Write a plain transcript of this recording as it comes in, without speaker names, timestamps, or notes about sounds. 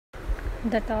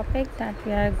The topic that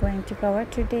we are going to cover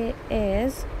today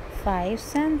is five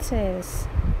senses.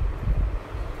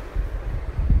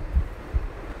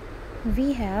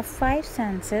 We have five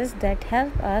senses that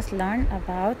help us learn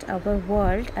about our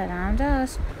world around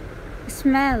us: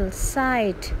 smell,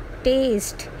 sight,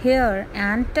 taste, hear,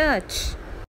 and touch.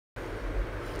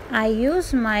 I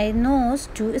use my nose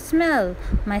to smell.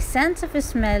 My sense of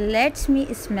smell lets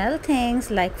me smell things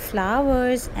like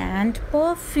flowers and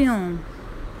perfume.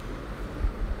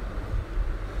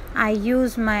 I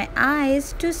use my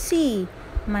eyes to see.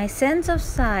 My sense of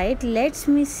sight lets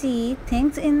me see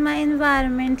things in my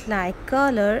environment like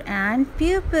color and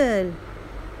pupil.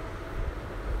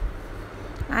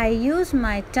 I use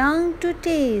my tongue to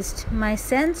taste. My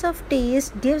sense of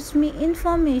taste gives me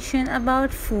information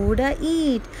about food I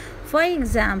eat. For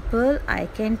example, I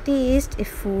can taste if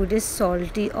food is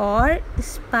salty or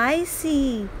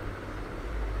spicy.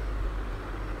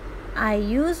 I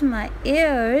use my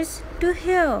ears to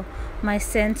hear. My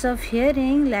sense of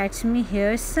hearing lets me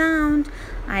hear sound.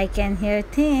 I can hear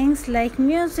things like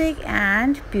music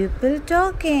and people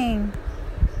talking.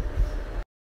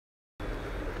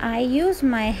 I use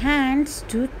my hands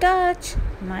to touch.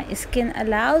 My skin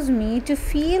allows me to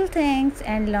feel things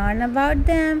and learn about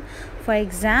them. For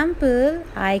example,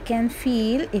 I can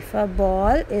feel if a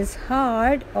ball is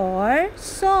hard or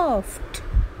soft.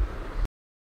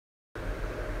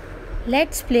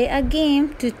 Let's play a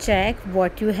game to check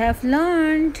what you have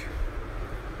learned.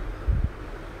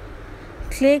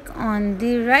 Click on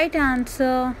the right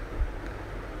answer.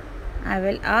 I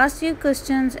will ask you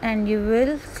questions and you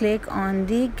will click on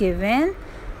the given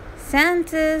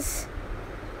senses,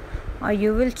 or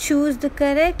you will choose the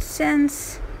correct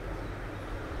sense.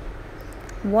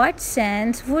 What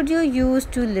sense would you use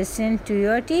to listen to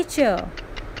your teacher?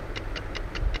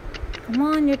 Come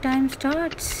on, your time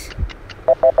starts.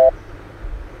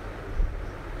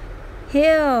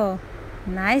 Here,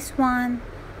 nice one.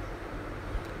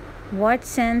 What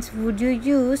sense would you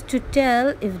use to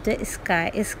tell if the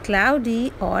sky is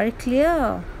cloudy or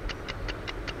clear?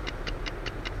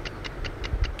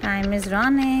 Time is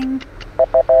running.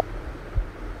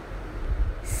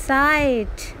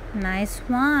 Sight, nice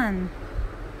one.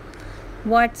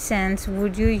 What sense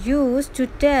would you use to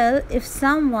tell if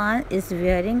someone is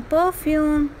wearing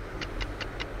perfume?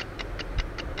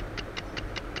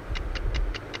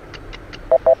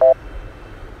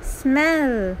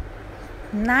 Smell,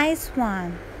 nice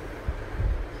one.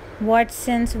 What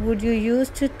sense would you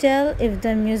use to tell if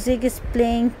the music is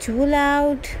playing too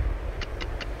loud?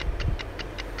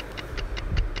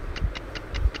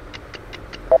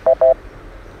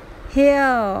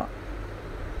 Hear.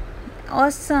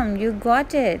 Awesome, you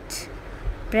got it.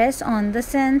 Press on the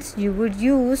sense you would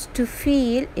use to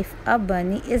feel if a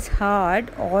bunny is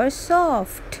hard or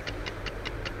soft.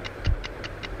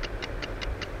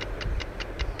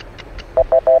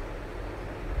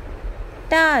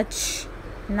 Touch,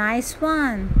 nice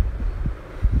one.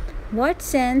 What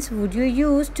sense would you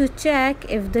use to check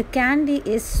if the candy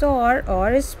is sour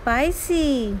or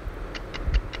spicy?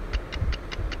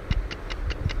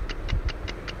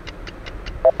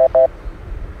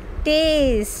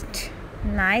 Taste,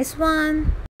 nice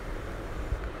one.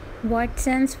 What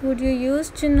sense would you use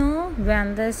to know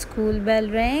when the school bell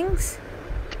rings?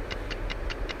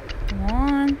 Come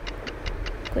on,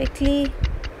 quickly.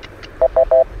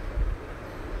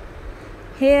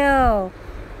 Here,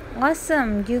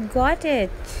 awesome, you got it.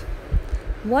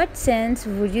 What sense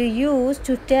would you use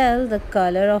to tell the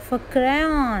color of a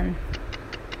crayon?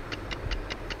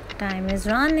 Time is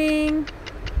running.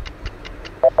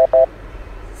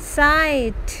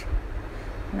 Sight,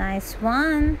 nice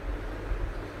one.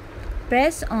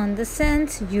 Press on the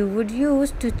sense you would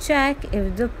use to check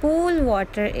if the pool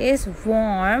water is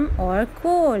warm or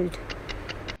cold.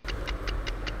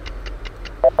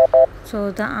 So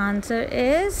the answer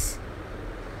is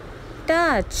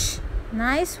touch.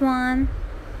 Nice one.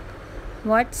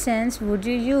 What sense would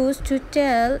you use to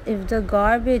tell if the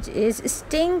garbage is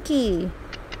stinky?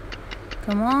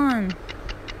 Come on.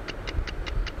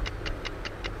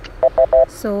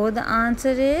 So the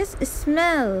answer is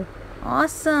smell.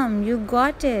 Awesome, you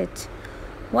got it.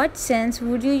 What sense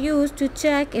would you use to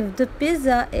check if the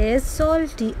pizza is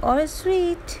salty or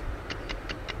sweet?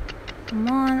 Come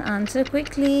on, answer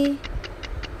quickly.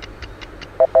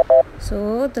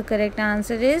 So the correct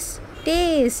answer is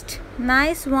taste.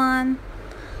 Nice one.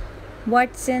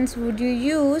 What sense would you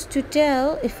use to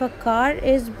tell if a car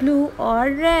is blue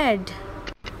or red?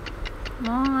 Come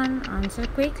on, answer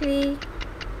quickly.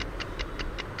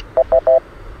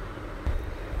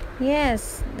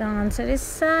 Yes, the answer is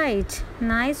sight.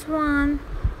 Nice one.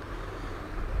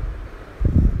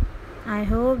 I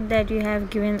hope that you have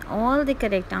given all the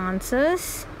correct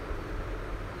answers.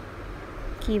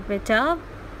 Keep it up,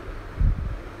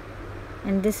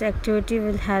 and this activity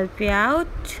will help you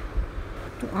out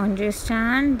to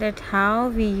understand that how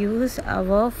we use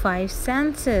our five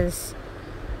senses.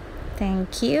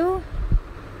 Thank you.